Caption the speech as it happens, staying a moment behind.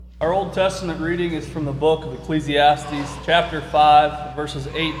Our Old Testament reading is from the book of Ecclesiastes, chapter 5, verses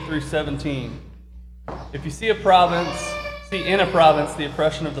 8 through 17. If you see in a province the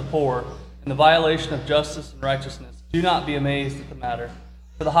oppression of the poor and the violation of justice and righteousness, do not be amazed at the matter.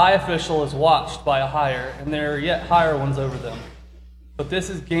 For the high official is watched by a higher, and there are yet higher ones over them. But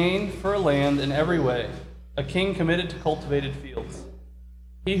this is gain for a land in every way, a king committed to cultivated fields.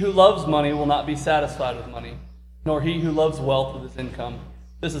 He who loves money will not be satisfied with money, nor he who loves wealth with his income.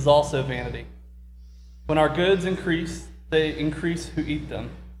 This is also vanity. When our goods increase, they increase who eat them.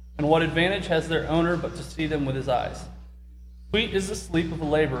 And what advantage has their owner but to see them with his eyes? Sweet is the sleep of a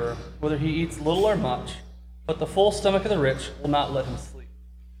laborer, whether he eats little or much, but the full stomach of the rich will not let him sleep.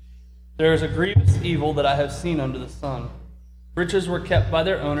 There is a grievous evil that I have seen under the sun. Riches were kept by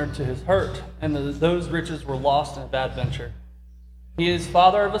their owner to his hurt, and those riches were lost in a bad venture. He is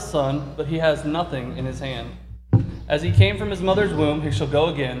father of a son, but he has nothing in his hand. As he came from his mother's womb, he shall go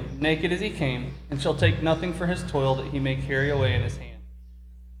again, naked as he came, and shall take nothing for his toil that he may carry away in his hand.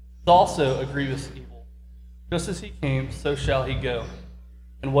 It is also a grievous evil. Just as he came, so shall he go.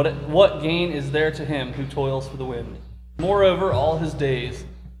 And what gain is there to him who toils for the wind? Moreover, all his days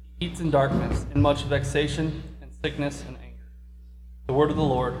he eats in darkness, in much vexation and sickness and anger. The word of the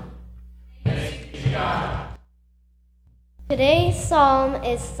Lord. Thanks be to God. Today's psalm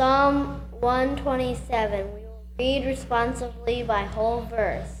is Psalm 127. Read responsively by whole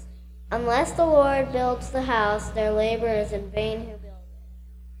verse. Unless the Lord builds the house, their labor is in vain who build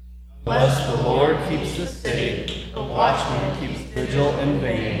it. Unless the Lord keeps the state, the watchman keeps vigil in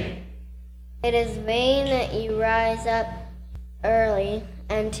vain. It is vain that you rise up early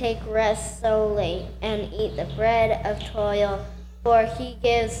and take rest so late, and eat the bread of toil, for he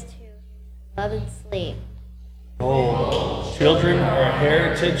gives to his beloved sleep. Behold, children are a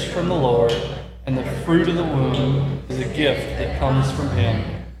heritage from the Lord, and the fruit of the womb is a gift that comes from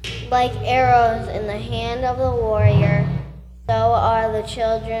him. Like arrows in the hand of the warrior, so are the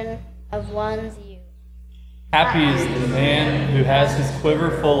children of one's youth. Happy is the man who has his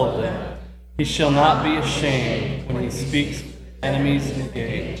quiver full of them. He shall not be ashamed when he speaks with enemies in the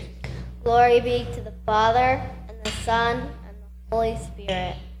gate. Glory be to the Father, and the Son, and the Holy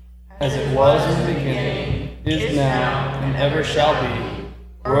Spirit. As it was in the beginning, is now, and ever shall be,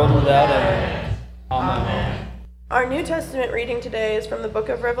 world without end. Amen. Our New Testament reading today is from the book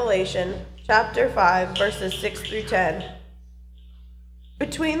of Revelation, chapter 5, verses 6 through 10.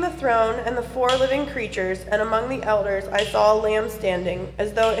 Between the throne and the 4 living creatures and among the elders I saw a lamb standing,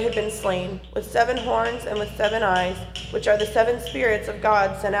 as though it had been slain, with 7 horns and with 7 eyes, which are the 7 spirits of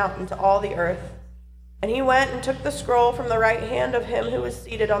God sent out into all the earth. And he went and took the scroll from the right hand of him who was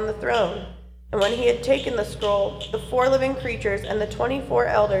seated on the throne. And when he had taken the scroll, the 4 living creatures and the 24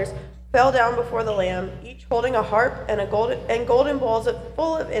 elders fell down before the Lamb, each holding a harp and golden bowls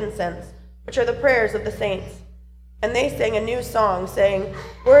full of incense, which are the prayers of the saints. And they sang a new song, saying,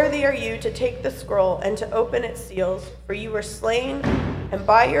 Worthy are you to take the scroll and to open its seals, for you were slain, and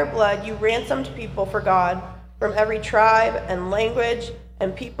by your blood you ransomed people for God, from every tribe and language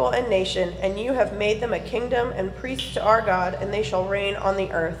and people and nation, and you have made them a kingdom and priests to our God, and they shall reign on the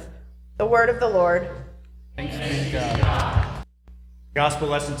earth. The word of the Lord. Thanks be to God. Gospel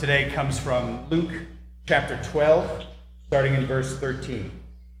lesson today comes from Luke chapter 12, starting in verse 13.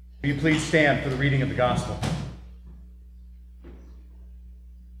 Will you please stand for the reading of the gospel?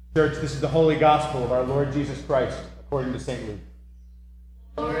 Church, this is the holy gospel of our Lord Jesus Christ, according to St. Luke.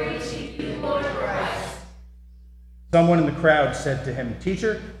 Glory to you, Lord Christ. Someone in the crowd said to him,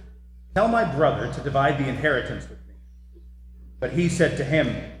 Teacher, tell my brother to divide the inheritance with me. But he said to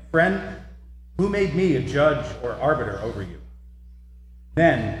him, Friend, who made me a judge or arbiter over you?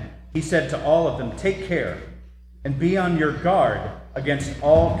 Then he said to all of them, Take care and be on your guard against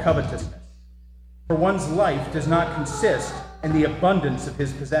all covetousness, for one's life does not consist in the abundance of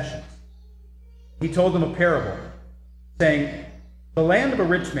his possessions. He told them a parable, saying, The land of a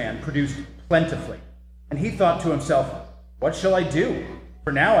rich man produced plentifully, and he thought to himself, What shall I do?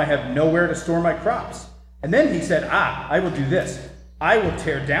 For now I have nowhere to store my crops. And then he said, I will do this. I will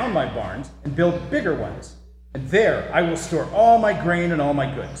tear down my barns and build bigger ones. And there I will store all my grain and all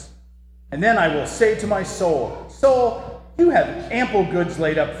my goods. And then I will say to my soul, Soul, you have ample goods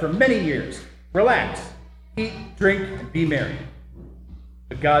laid up for many years. Relax, eat, drink, and be merry.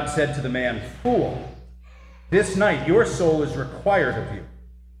 But God said to the man, Fool, this night your soul is required of you.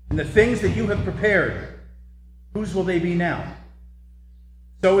 And the things that you have prepared, whose will they be now?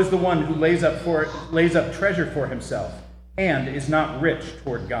 So is the one who lays up treasure for himself and is not rich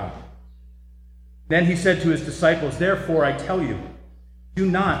toward God. Then he said to his disciples, Therefore I tell you, do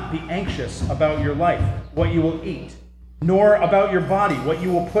not be anxious about your life, what you will eat, nor about your body what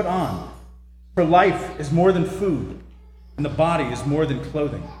you will put on. For life is more than food, and the body is more than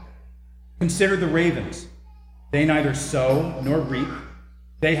clothing. Consider the ravens. They neither sow nor reap.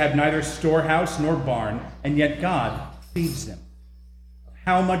 They have neither storehouse nor barn, and yet God feeds them.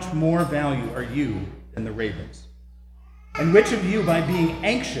 How much more value are you than the ravens? And which of you, by being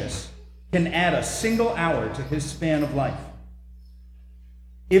anxious, can add a single hour to his span of life?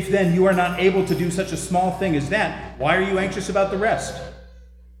 If then you are not able to do such a small thing as that, why are you anxious about the rest?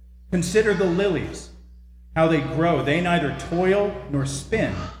 Consider the lilies, how they grow. They neither toil nor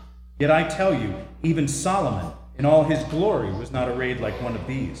spin. Yet I tell you, even Solomon in all his glory was not arrayed like one of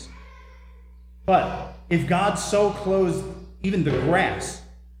these. But if God so clothes even the grass,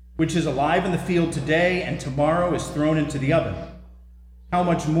 which is alive in the field today and tomorrow is thrown into the oven, how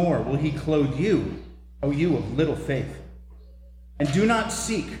much more will he clothe you, O you of little faith? And do not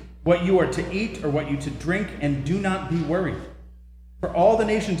seek what you are to eat or what you to drink, and do not be worried. For all the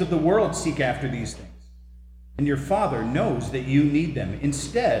nations of the world seek after these things, and your Father knows that you need them.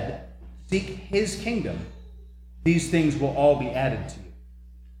 Instead, seek his kingdom. These things will all be added to you.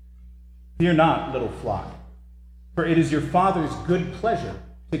 Fear not, little flock, for it is your Father's good pleasure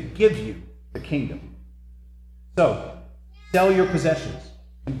to give you the kingdom. So, sell your possessions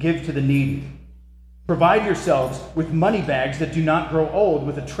and give to the needy. Provide yourselves with money bags that do not grow old,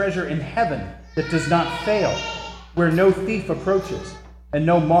 with a treasure in heaven that does not fail, where no thief approaches and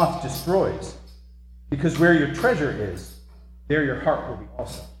no moth destroys. Because where your treasure is, there your heart will be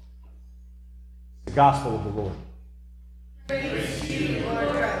also. The gospel of the Lord. Praise to you, Lord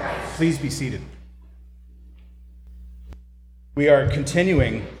Christ. Please be seated. We are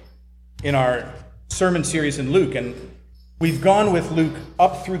continuing in our sermon series in Luke, and we've gone with Luke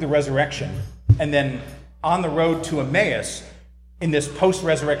up through the resurrection and then on the road to Emmaus in this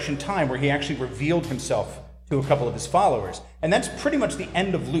post-resurrection time where he actually revealed himself to a couple of his followers. And that's pretty much the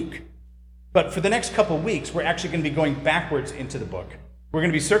end of Luke. But for the next couple of weeks, we're actually going to be going backwards into the book. We're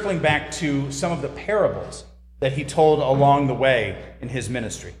going to be circling back to some of the parables that he told along the way in his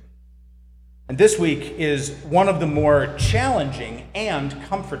ministry. And this week is one of the more challenging and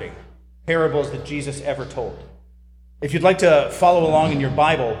comforting parables that Jesus ever told. If you'd like to follow along in your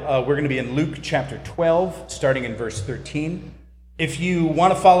Bible, we're going to be in Luke chapter 12, starting in verse 13. If you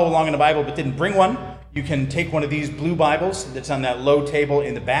want to follow along in the Bible but didn't bring one, you can take one of these blue Bibles that's on that low table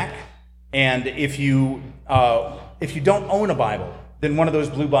in the back. And if you don't own a Bible, then one of those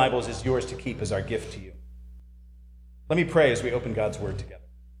blue Bibles is yours to keep as our gift to you. Let me pray as we open God's Word together.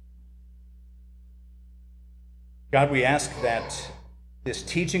 God, we ask that this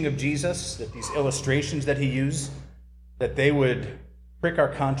teaching of Jesus, that these illustrations that he used, that they would prick our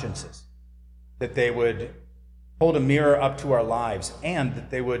consciences, that they would hold a mirror up to our lives, and that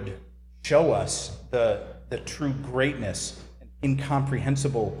they would show us the true greatness and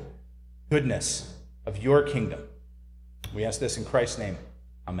incomprehensible goodness of your kingdom. We ask this in Christ's name.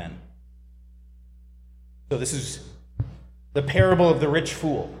 Amen. So this is the parable of the rich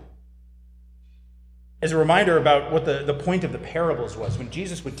fool. As a reminder about what the point of the parables was, when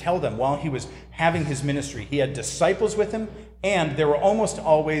Jesus would tell them while he was having his ministry, he had disciples with him, and there were almost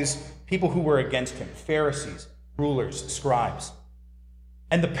always people who were against him, Pharisees, rulers, scribes.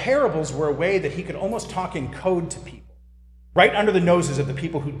 And the parables were a way that he could almost talk in code to people, right under the noses of the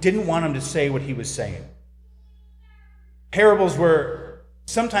people who didn't want him to say what he was saying. Parables were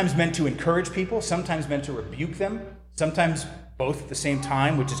sometimes meant to encourage people, sometimes meant to rebuke them, sometimes both at the same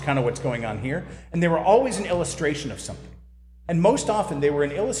time, which is kind of what's going on here. And they were always an illustration of something. And most often they were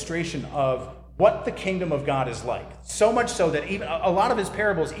an illustration of what the kingdom of God is like. So much so that even a lot of his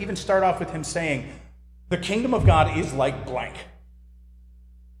parables even start off with him saying, the kingdom of God is like blank.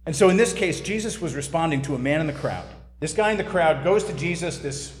 And so in this case, Jesus was responding to a man in the crowd. This guy in the crowd goes to Jesus,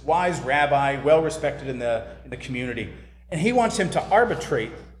 this wise rabbi, well-respected in the community, and he wants him to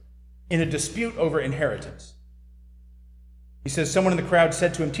arbitrate in a dispute over inheritance. He says, someone in the crowd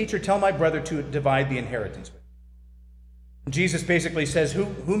said to him, "Teacher, tell my brother to divide the inheritance with me." And Jesus basically says,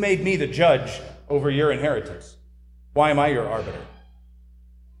 who made me the judge over your inheritance? Why am I your arbiter?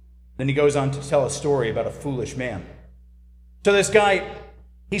 Then he goes on to tell a story about a foolish man. So this guy,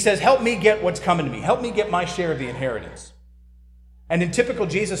 he says, help me get what's coming to me. Help me get my share of the inheritance. And in typical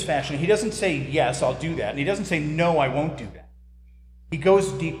Jesus fashion, he doesn't say, yes, I'll do that. And he doesn't say, no, I won't do that. He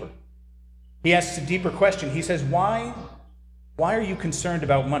goes deeper. He asks a deeper question. He says, why are you concerned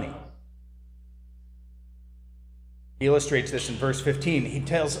about money? He illustrates this in verse 15. He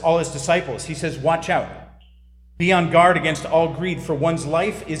tells all his disciples, he says, watch out. Be on guard against all greed, for one's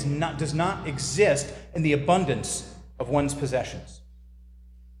life does not exist in the abundance of one's possessions.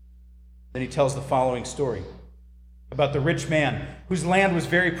 Then he tells the following story. about the rich man whose land was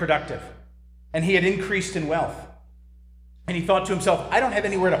very productive, and he had increased in wealth. And he thought to himself, I don't have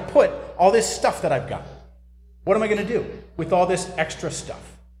anywhere to put all this stuff that I've got. What am I going to do with all this extra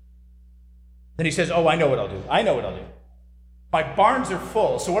stuff? Then he says, oh, I know what I'll do. My barns are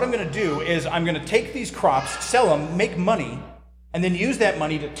full, so what I'm going to do is I'm going to take these crops, sell them, make money, and then use that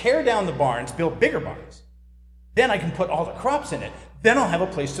money to tear down the barns, build bigger barns. Then I can put all the crops in it. Then I'll have a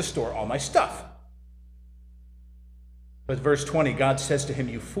place to store all my stuff. But verse 20, God says to him,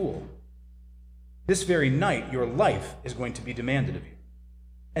 you fool, this very night your life is going to be demanded of you.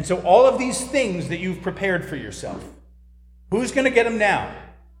 And so all of these things that you've prepared for yourself, who's going to get them now?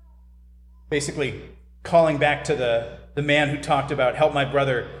 Basically calling back to the man who talked about, help my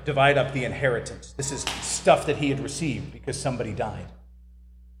brother divide up the inheritance. This is stuff that he had received because somebody died.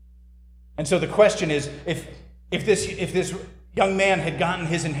 And so the question is, if this young man had gotten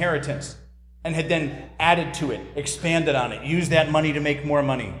his inheritance and had then added to it, expanded on it, used that money to make more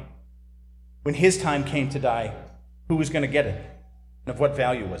money, when his time came to die, who was going to get it? And of what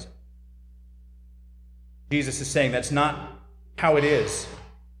value was it? Jesus is saying that's not how it is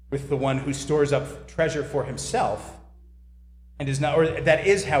with the one who stores up treasure for himself, and is not, or that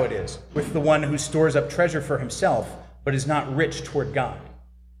is how it is with the one who stores up treasure for himself, but is not rich toward God.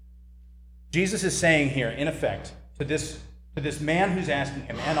 Jesus is saying here, in effect, to this man who's asking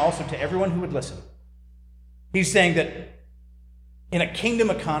him, and also to everyone who would listen, he's saying that in a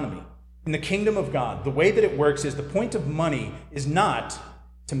kingdom economy, in the kingdom of God, the way that it works is the point of money is not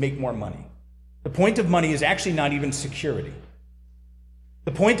to make more money. The point of money is actually not even security.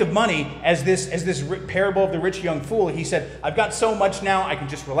 The point of money, as this parable of the rich young fool, he said, I've got so much now, I can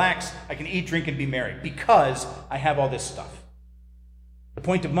just relax, I can eat, drink, and be merry, because I have all this stuff. The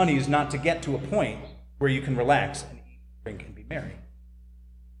point of money is not to get to a point where you can relax and eat, drink, and be merry.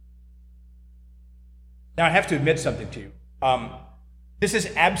 Now, I have to admit something to you. This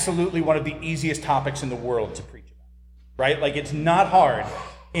is absolutely one of the easiest topics in the world to preach about, right? Like, it's not hard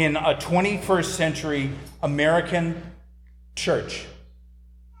in a 21st century American church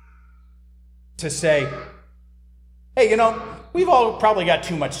to say, hey, we've all probably got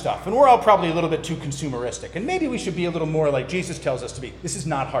too much stuff, and we're all probably a little bit too consumeristic, and maybe we should be a little more like Jesus tells us to be. This is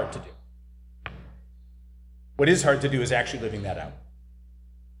not hard to do. What is hard to do is actually living that out.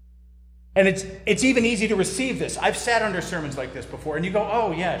 And it's even easy to receive this. I've sat under sermons like this before, and you go,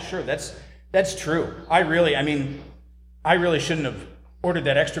 oh, yeah, sure, that's true. I really shouldn't have ordered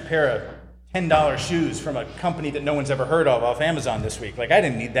that extra pair of $10 shoes from a company that no one's ever heard of off Amazon this week. Like, I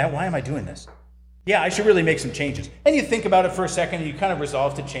didn't need that. Why am I doing this? Yeah, I should really make some changes. And you think about it for a second, and you kind of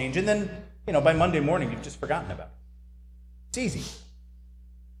resolve to change, and then, by Monday morning, you've just forgotten about it. It's easy.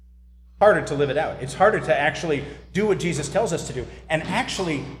 Harder to live it out. It's harder to actually do what Jesus tells us to do and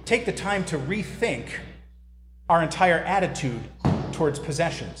actually take the time to rethink our entire attitude towards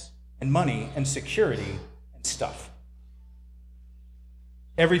possessions and money and security and stuff.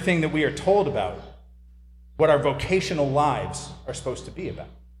 Everything that we are told about, what our vocational lives are supposed to be about.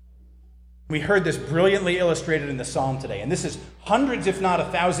 We heard this brilliantly illustrated in the Psalm today, and this is hundreds, if not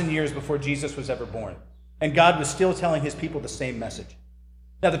 1,000 years before Jesus was ever born, and God was still telling his people the same message.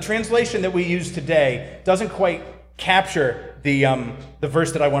 Now, the translation that we use today doesn't quite capture the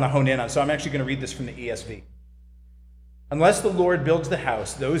verse that I want to hone in on, so I'm actually going to read this from the ESV. Unless the Lord builds the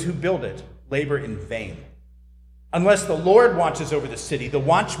house, those who build it labor in vain. Unless the Lord watches over the city, the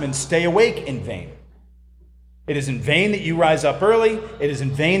watchmen stay awake in vain. It is in vain that you rise up early. It is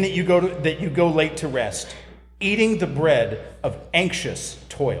in vain that you go late to rest, eating the bread of anxious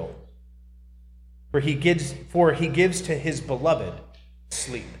toil. For he gives to his beloved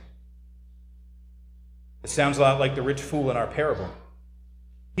sleep. It sounds a lot like the rich fool in our parable.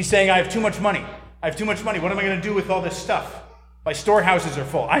 He's saying, I have too much money. What am I going to do with all this stuff? My storehouses are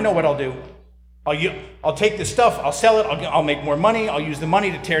full. I know what I'll do. I'll take this stuff, I'll sell it, I'll make more money, I'll use the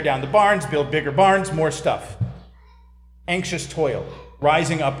money to tear down the barns, build bigger barns, more stuff. Anxious toil,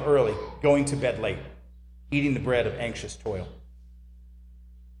 rising up early, going to bed late, eating the bread of anxious toil.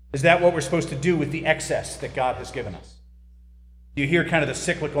 Is that what we're supposed to do with the excess that God has given us? Do you hear kind of the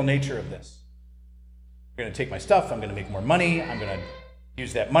cyclical nature of this? I'm going to take my stuff, I'm going to make more money, I'm going to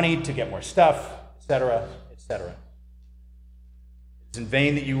use that money to get more stuff, etc., etc. It's in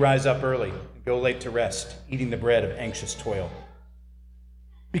vain that you rise up early and go late to rest, eating the bread of anxious toil.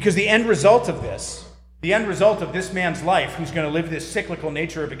 Because the end result of this man's life, who's going to live this cyclical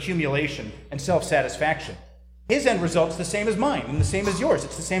nature of accumulation and self-satisfaction, his end result's the same as mine and the same as yours.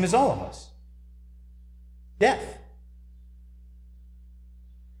 It's the same as all of us. Death.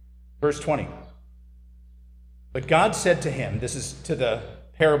 Verse 20. But God said to him, this is to the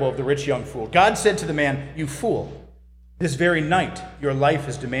parable of the rich young fool, God said to the man, you fool, This very night your life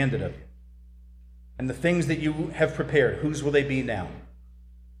is demanded of you. And the things that you have prepared, whose will they be now?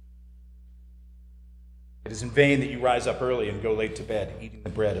 It is in vain that you rise up early and go late to bed, eating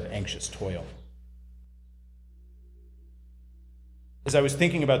the bread of anxious toil. As I was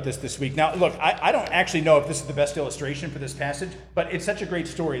thinking about this week, now look, I don't actually know if this is the best illustration for this passage, but it's such a great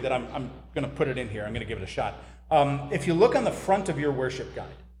story that I'm going to put it in here. I'm going to give it a shot. If you look on the front of your worship guide,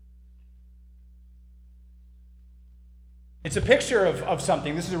 it's a picture of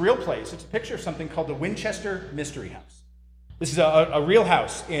something. This is a real place. It's a picture of something called the Winchester Mystery House. This is a real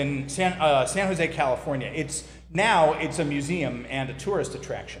house in San Jose, California. It's a museum and a tourist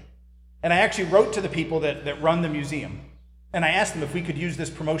attraction. And I actually wrote to the people that run the museum, and I asked them if we could use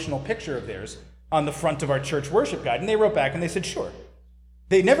this promotional picture of theirs on the front of our church worship guide, and they wrote back and they said, sure.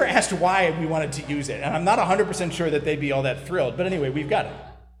 They never asked why we wanted to use it, and I'm not 100% sure that they'd be all that thrilled, but anyway, we've got it.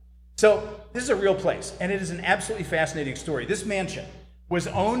 So this is a real place, and it is an absolutely fascinating story. This mansion was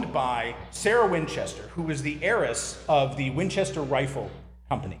owned by Sarah Winchester, who was the heiress of the Winchester Rifle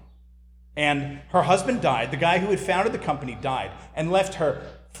Company. And her husband died, the guy who had founded the company died, and left her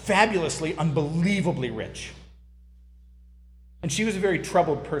fabulously, unbelievably rich. And she was a very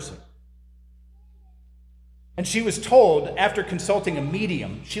troubled person. And she was told, after consulting a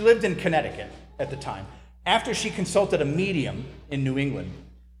medium, she lived in Connecticut at the time, after she consulted a medium in New England,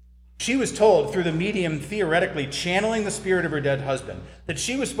 she was told through the medium theoretically channeling the spirit of her dead husband that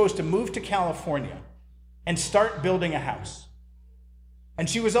she was supposed to move to California and start building a house. And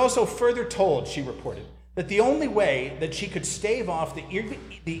she was also further told, she reported, that the only way that she could stave off the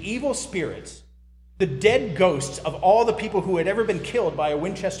evil spirits, the dead ghosts of all the people who had ever been killed by a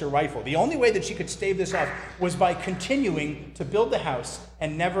Winchester rifle, the only way that she could stave this off was by continuing to build the house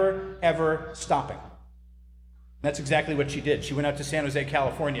and never, ever stopping. And that's exactly what she did. She went out to San Jose,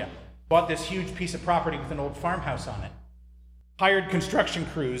 California, bought this huge piece of property with an old farmhouse on it, hired construction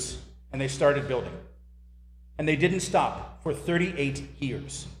crews, and they started building. And they didn't stop for 38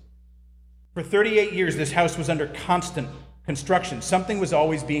 years. For 38 years, this house was under constant construction. Something was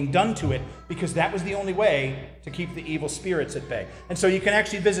always being done to it because that was the only way to keep the evil spirits at bay. And so you can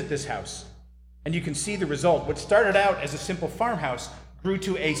actually visit this house, and you can see the result. What started out as a simple farmhouse grew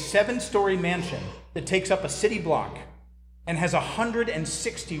to a 7-story mansion that takes up a city block and has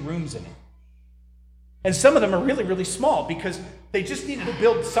 160 rooms in it. And some of them are really, really small because they just needed to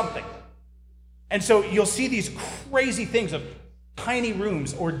build something. And so you'll see these crazy things of tiny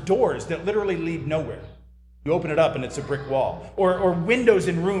rooms or doors that literally lead nowhere. You open it up and it's a brick wall. Or windows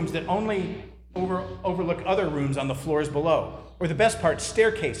in rooms that only overlook other rooms on the floors below. Or the best part,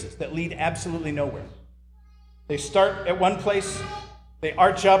 staircases that lead absolutely nowhere. They start at one place, they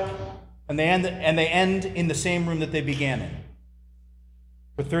arch up, and they end in the same room that they began in.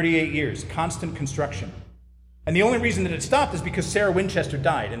 For 38 years, constant construction. And the only reason that it stopped is because Sarah Winchester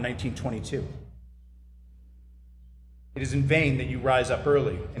died in 1922. It is in vain that you rise up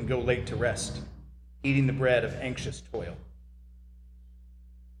early and go late to rest, eating the bread of anxious toil.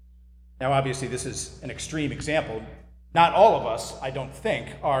 Now, obviously, this is an extreme example. Not all of us, I don't think,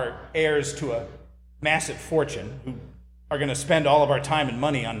 are heirs to a massive fortune who are going to spend all of our time and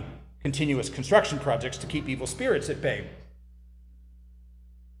money on continuous construction projects to keep evil spirits at bay.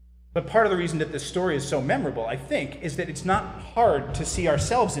 But part of the reason that this story is so memorable, I think, is that it's not hard to see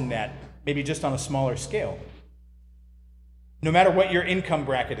ourselves in that, maybe just on a smaller scale. No matter what your income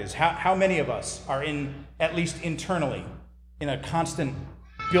bracket is, how many of us are in, at least internally, in a constant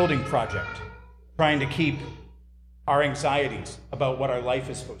building project, trying to keep our anxieties about what our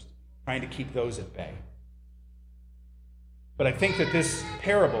life is supposed to be, trying to keep those at bay. But I think that this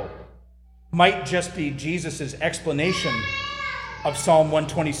parable might just be Jesus' explanation of Psalm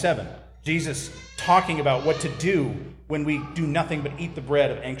 127. Jesus talking about what to do when we do nothing but eat the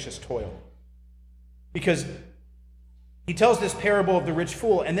bread of anxious toil. Because he tells this parable of the rich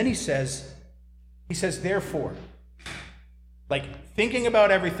fool, and then he says, therefore, like thinking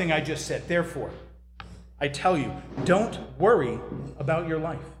about everything I just said, therefore, I tell you, don't worry about your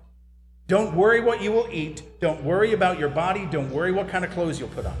life. Don't worry what you will eat. Don't worry about your body. Don't worry what kind of clothes you'll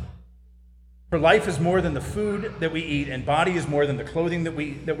put on. For life is more than the food that we eat, and body is more than the clothing that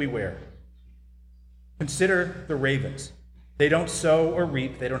we wear. Consider the ravens. They don't sow or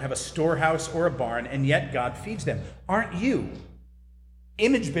reap. They don't have a storehouse or a barn, and yet God feeds them. Aren't you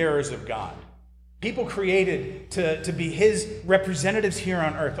image bearers of God? People created to be his representatives here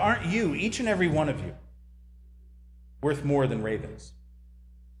on earth. Aren't you, each and every one of you, worth more than ravens?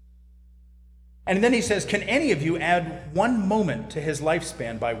 And then he says, can any of you add one moment to his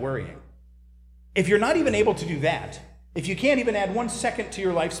lifespan by worrying? If you're not even able to do that, if you can't even add 1 second to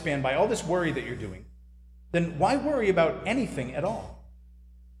your lifespan by all this worry that you're doing, then why worry about anything at all?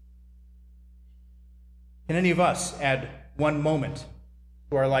 Can any of us add one moment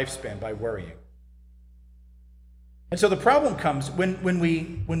to our lifespan by worrying? And so the problem comes when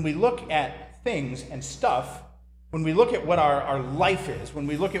we look at things and stuff, when we look at what our life is, when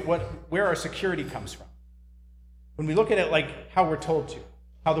we look at where our security comes from, when we look at it like how we're told to,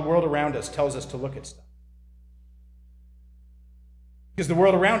 how the world around us tells us to look at stuff. Because the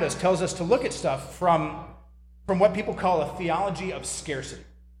world around us tells us to look at stuff from what people call a theology of scarcity,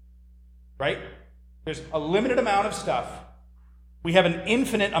 right? There's a limited amount of stuff. We have an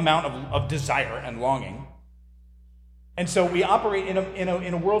infinite amount of desire and longing. And so we operate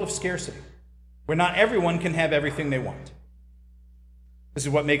in a world of scarcity, where not everyone can have everything they want. This is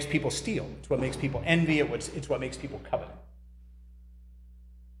what makes people steal. It's what makes people envy. It's what makes people covet.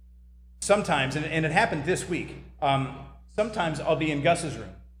 Sometimes, and it happened this week, sometimes I'll be in Gus's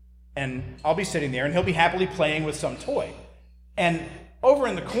room, and I'll be sitting there, and he'll be happily playing with some toy. And over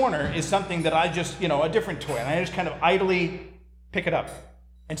in the corner is something that I just, a different toy, and I just kind of idly pick it up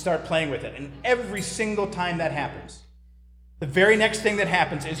and start playing with it. And every single time that happens, the very next thing that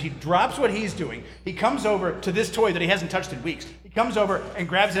happens is he drops what he's doing. He comes over to this toy that he hasn't touched in weeks. He comes over and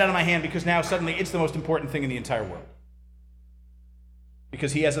grabs it out of my hand because now suddenly it's the most important thing in the entire world.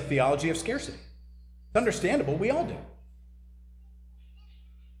 Because he has a theology of scarcity. It's understandable, we all do.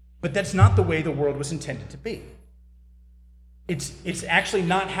 But that's not the way the world was intended to be. It's actually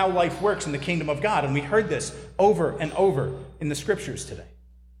not how life works in the kingdom of God, and we heard this over and over in the scriptures today.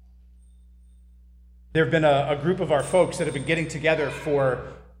 There have been a group of our folks that have been getting together for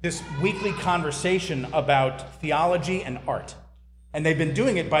this weekly conversation about theology and art. And they've been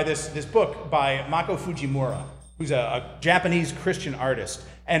doing it by this book by Mako Fujimura, who's a Japanese Christian artist.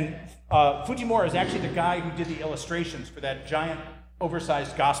 And Fujimura is actually the guy who did the illustrations for that giant,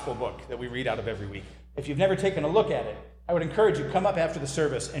 oversized gospel book that we read out of every week. If you've never taken a look at it, I would encourage you, come up after the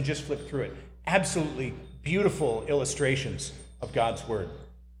service and just flip through it. Absolutely beautiful illustrations of God's Word.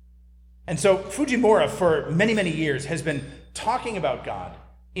 And so Fujimura, for many, many years, has been talking about God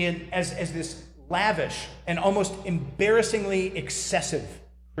as this lavish and almost embarrassingly excessive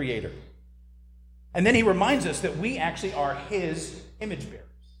creator. And then he reminds us that we actually are his image bearers.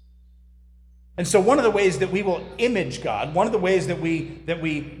 And so one of the ways that we will image God, one of the ways that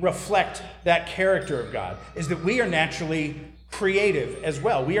we reflect that character of God, is that we are naturally creative as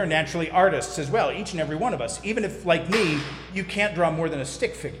well. We are naturally artists as well, each and every one of us. Even if, like me, you can't draw more than a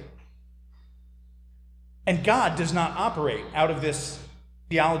stick figure. And God does not operate out of this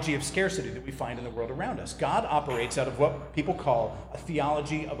theology of scarcity that we find in the world around us. God operates out of what people call a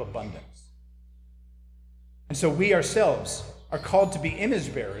theology of abundance. And so we ourselves are called to be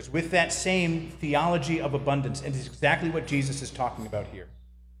image bearers with that same theology of abundance, and it's exactly what Jesus is talking about here.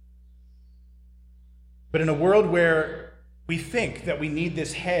 But in a world where we think that we need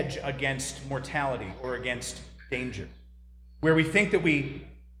this hedge against mortality or against danger, where we think that we,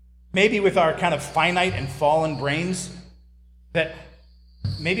 maybe with our kind of finite and fallen brains, that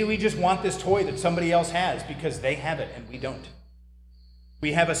maybe we just want this toy that somebody else has because they have it and we don't.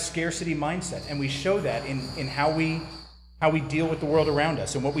 We have a scarcity mindset, and we show that in how we deal with the world around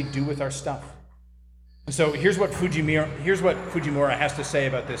us and what we do with our stuff. And so here's what Fujimura has to say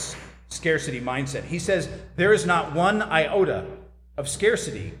about this scarcity mindset. He says, there is not one iota of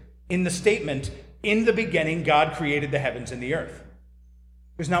scarcity in the statement, in the beginning God created the heavens and the earth.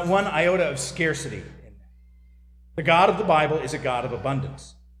 There's not one iota of scarcity in that. The God of the Bible is a God of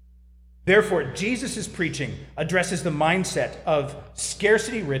abundance. Therefore, Jesus' preaching addresses the mindset of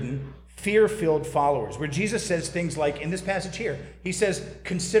scarcity-ridden, fear-filled followers, where Jesus says things like, in this passage here, he says,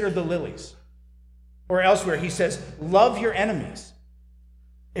 consider the lilies. Or elsewhere, he says, love your enemies.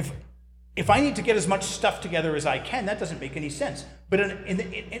 If I need to get as much stuff together as I can, that doesn't make any sense. But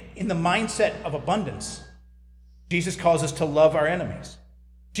in the mindset of abundance, Jesus calls us to love our enemies.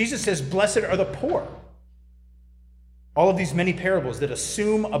 Jesus says, blessed are the poor. All of these many parables that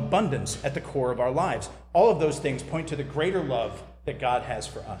assume abundance at the core of our lives. All of those things point to the greater love that God has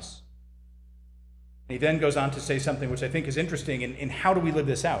for us. And he then goes on to say something which I think is interesting in how do we live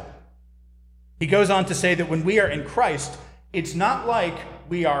this out. He goes on to say that when we are in Christ, it's not like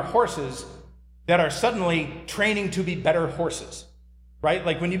we are horses that are suddenly training to be better horses, right?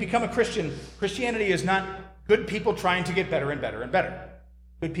 Like when you become a Christian, Christianity is not good people trying to get better and better and better.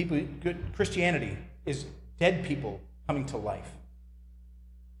 Good Christianity is dead people coming to life.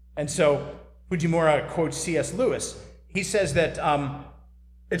 And so Fujimura quotes C.S. Lewis. He says that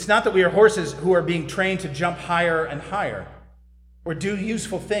it's not that we are horses who are being trained to jump higher and higher or do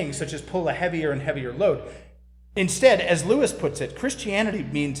useful things such as pull a heavier and heavier load. Instead, as Lewis puts it, Christianity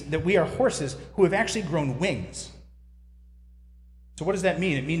means that we are horses who have actually grown wings. So what does that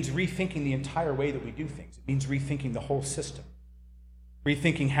mean? It means rethinking the entire way that we do things. It means rethinking the whole system,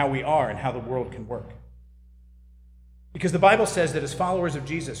 rethinking how we are and how the world can work. Because the Bible says that as followers of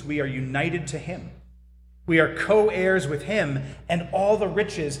Jesus, we are united to him. We are co-heirs with him and all the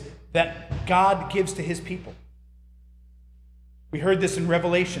riches that God gives to his people. We heard this in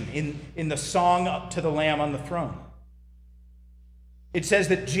Revelation, in the song up to the Lamb on the throne. It says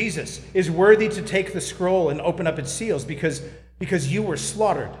that Jesus is worthy to take the scroll and open up its seals because you were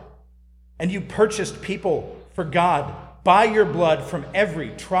slaughtered and you purchased people for God by your blood from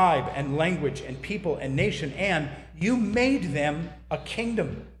every tribe and language and people and nation, and you made them a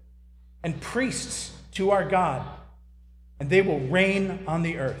kingdom and priests to our God, and they will reign on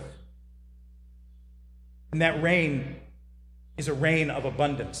the earth. And that reign is a reign of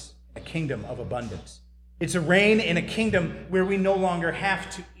abundance, a kingdom of abundance. It's a reign in a kingdom where we no longer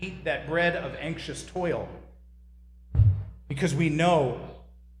have to eat that bread of anxious toil because we know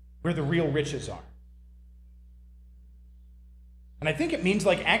where the real riches are. And I think it means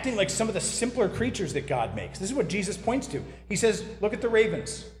acting like some of the simpler creatures that God makes. This is what Jesus points to. He says, look at the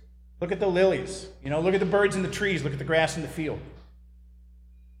ravens, look at the lilies, look at the birds in the trees, look at the grass in the field.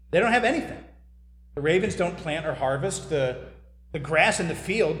 They don't have anything. The ravens don't plant or harvest. The grass in the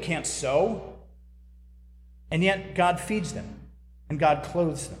field can't sow. And yet God feeds them and God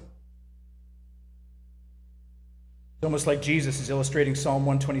clothes them. It's almost like Jesus is illustrating Psalm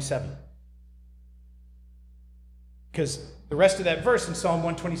 127. Because the rest of that verse in Psalm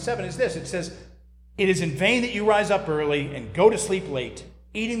 127 is this. It says, "It is in vain that you rise up early and go to sleep late,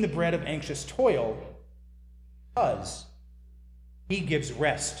 eating the bread of anxious toil, because he gives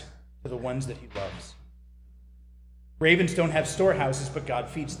rest to the ones that he loves." Ravens don't have storehouses, but God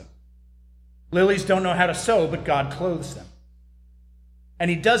feeds them. Lilies don't know how to sow, but God clothes them.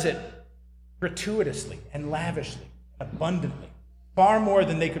 And he does it gratuitously and lavishly, abundantly, far more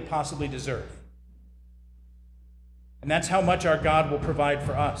than they could possibly deserve. And that's how much our God will provide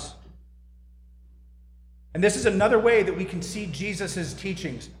for us. And this is another way that we can see Jesus'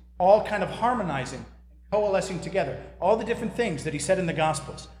 teachings all kind of harmonizing and coalescing together. All the different things that he said in the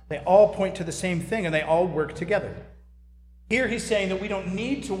Gospels, they all point to the same thing and they all work together. Here he's saying that we don't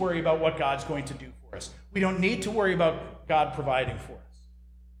need to worry about what God's going to do for us. We don't need to worry about God providing for us.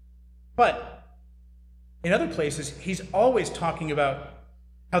 But in other places, he's always talking about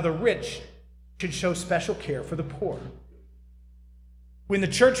how the rich should show special care for the poor. When the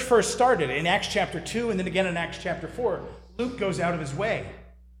church first started in Acts chapter 2 and then again in Acts chapter 4, Luke goes out of his way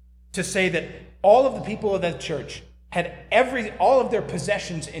to say that all of the people of that church had all of their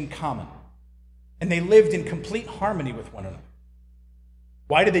possessions in common. And they lived in complete harmony with one another.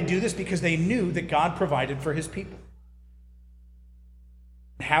 Why did they do this? Because they knew that God provided for his people.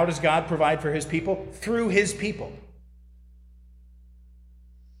 How does God provide for his people? Through his people.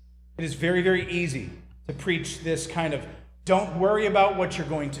 It is very, very easy to preach this kind of don't worry about what you're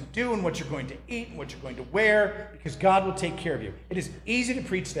going to do and what you're going to eat and what you're going to wear, because God will take care of you. It is easy to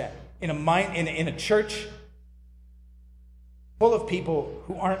preach that in a church full of people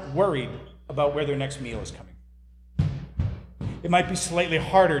who aren't worried about where their next meal is coming. It might be slightly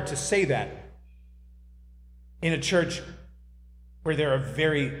harder to say that in a church where there are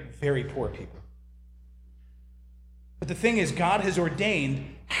very, very poor people. But the thing is, God has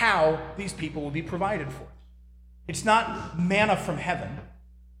ordained how these people will be provided for. It's not manna from heaven.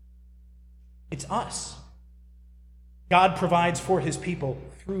 It's us. God provides for his people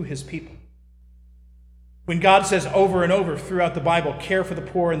through his people. When God says over and over throughout the Bible, care for the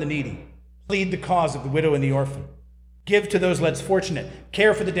poor and the needy, plead the cause of the widow and the orphan, give to those less fortunate,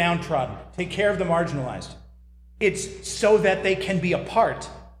 care for the downtrodden, take care of the marginalized, it's so that they can be a part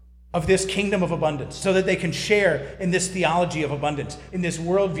of this kingdom of abundance, so that they can share in this theology of abundance, in this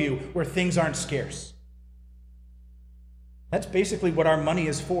worldview where things aren't scarce. That's basically what our money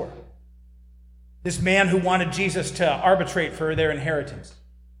is for. This man who wanted Jesus to arbitrate for their inheritance,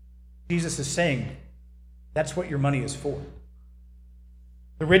 Jesus is saying, that's what your money is for.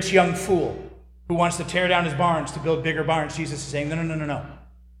 The rich young fool who wants to tear down his barns to build bigger barns, Jesus is saying, no.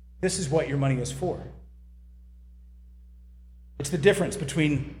 This is what your money is for. It's the difference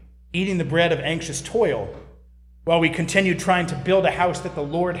between eating the bread of anxious toil while we continue trying to build a house that the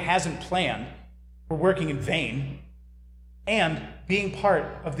Lord hasn't planned, we're working in vain, and being part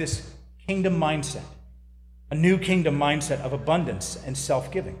of this kingdom mindset, a new kingdom mindset of abundance and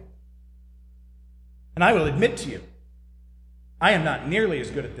self-giving. And I will admit to you, I am not nearly as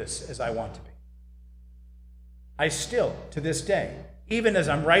good at this as I want to be. I still, to this day, even as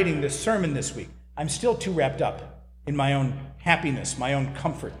I'm writing this sermon this week, I'm still too wrapped up in my own happiness, my own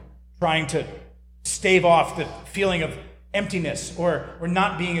comfort, trying to stave off the feeling of emptiness or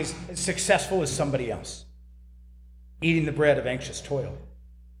not being as successful as somebody else, eating the bread of anxious toil.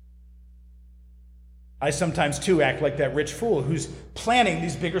 I sometimes, too, act like that rich fool who's planning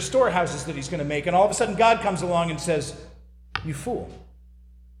these bigger storehouses that he's going to make, and all of a sudden God comes along and says, "You fool,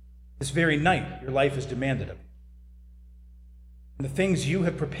 this very night your life is demanded of you. And the things you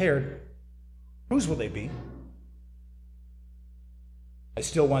have prepared, whose will they be?" I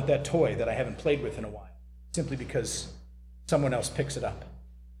still want that toy that I haven't played with in a while, simply because someone else picks it up.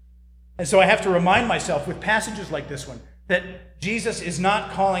 And so I have to remind myself with passages like this one that Jesus is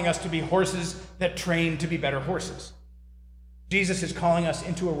not calling us to be horses that train to be better horses. Jesus is calling us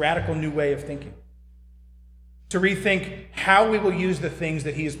into a radical new way of thinking, to rethink how we will use the things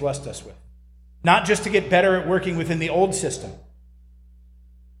that he has blessed us with, not just to get better at working within the old system,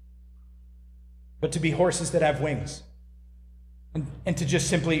 but to be horses that have wings, and to just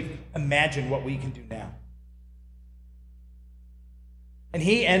simply imagine what we can do now. And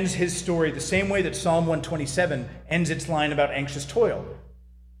he ends his story the same way that Psalm 127 ends its line about anxious toil.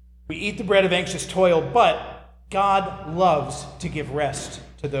 We eat the bread of anxious toil, but God loves to give rest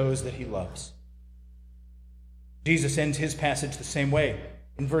to those that he loves. Jesus ends his passage the same way.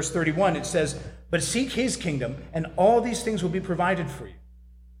 In verse 31, it says, "But seek his kingdom, and all these things will be provided for you."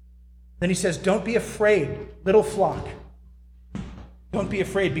 Then he says, "Don't be afraid, little flock. Don't be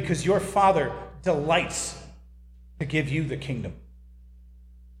afraid, because your Father delights to give you the kingdom."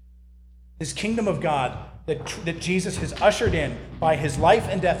 This kingdom of God that Jesus has ushered in by his life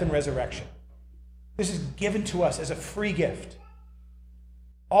and death and resurrection. This is given to us as a free gift.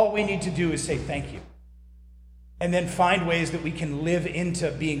 All we need to do is say thank you, and then find ways that we can live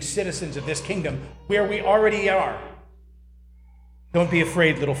into being citizens of this kingdom where we already are. Don't be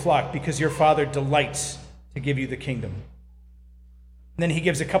afraid, little flock, because your Father delights to give you the kingdom. And then he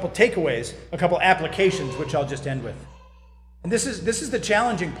gives a couple takeaways, a couple applications, which I'll just end with. And this is the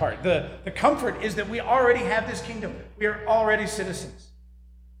challenging part. The comfort is that we already have this kingdom. We are already citizens.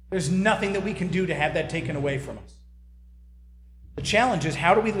 There's nothing that we can do to have that taken away from us. The challenge is,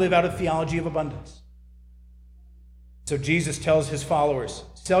 how do we live out a theology of abundance? So Jesus tells his followers,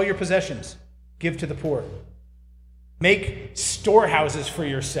 sell your possessions, give to the poor. Make storehouses for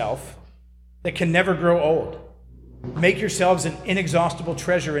yourself that can never grow old. Make yourselves an inexhaustible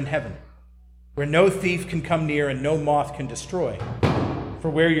treasure in heaven, where no thief can come near and no moth can destroy. For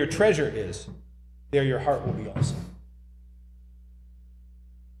where your treasure is, there your heart will be also.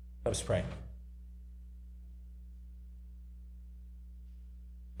 Let us pray.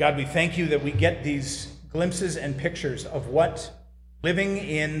 God, we thank you that we get these glimpses and pictures of what living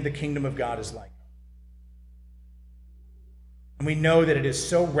in the kingdom of God is like. And we know that it is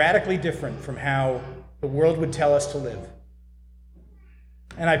so radically different from how the world would tell us to live.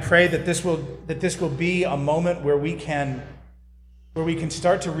 And I pray that this will be a moment where we can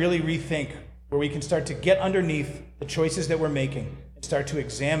start to really rethink, where we can start to get underneath the choices that we're making and start to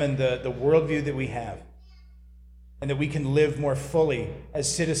examine the worldview that we have, and that we can live more fully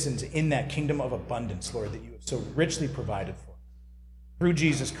as citizens in that kingdom of abundance, Lord, that you have so richly provided for. Through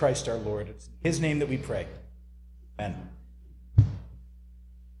Jesus Christ our Lord. It's in his name that we pray. Amen.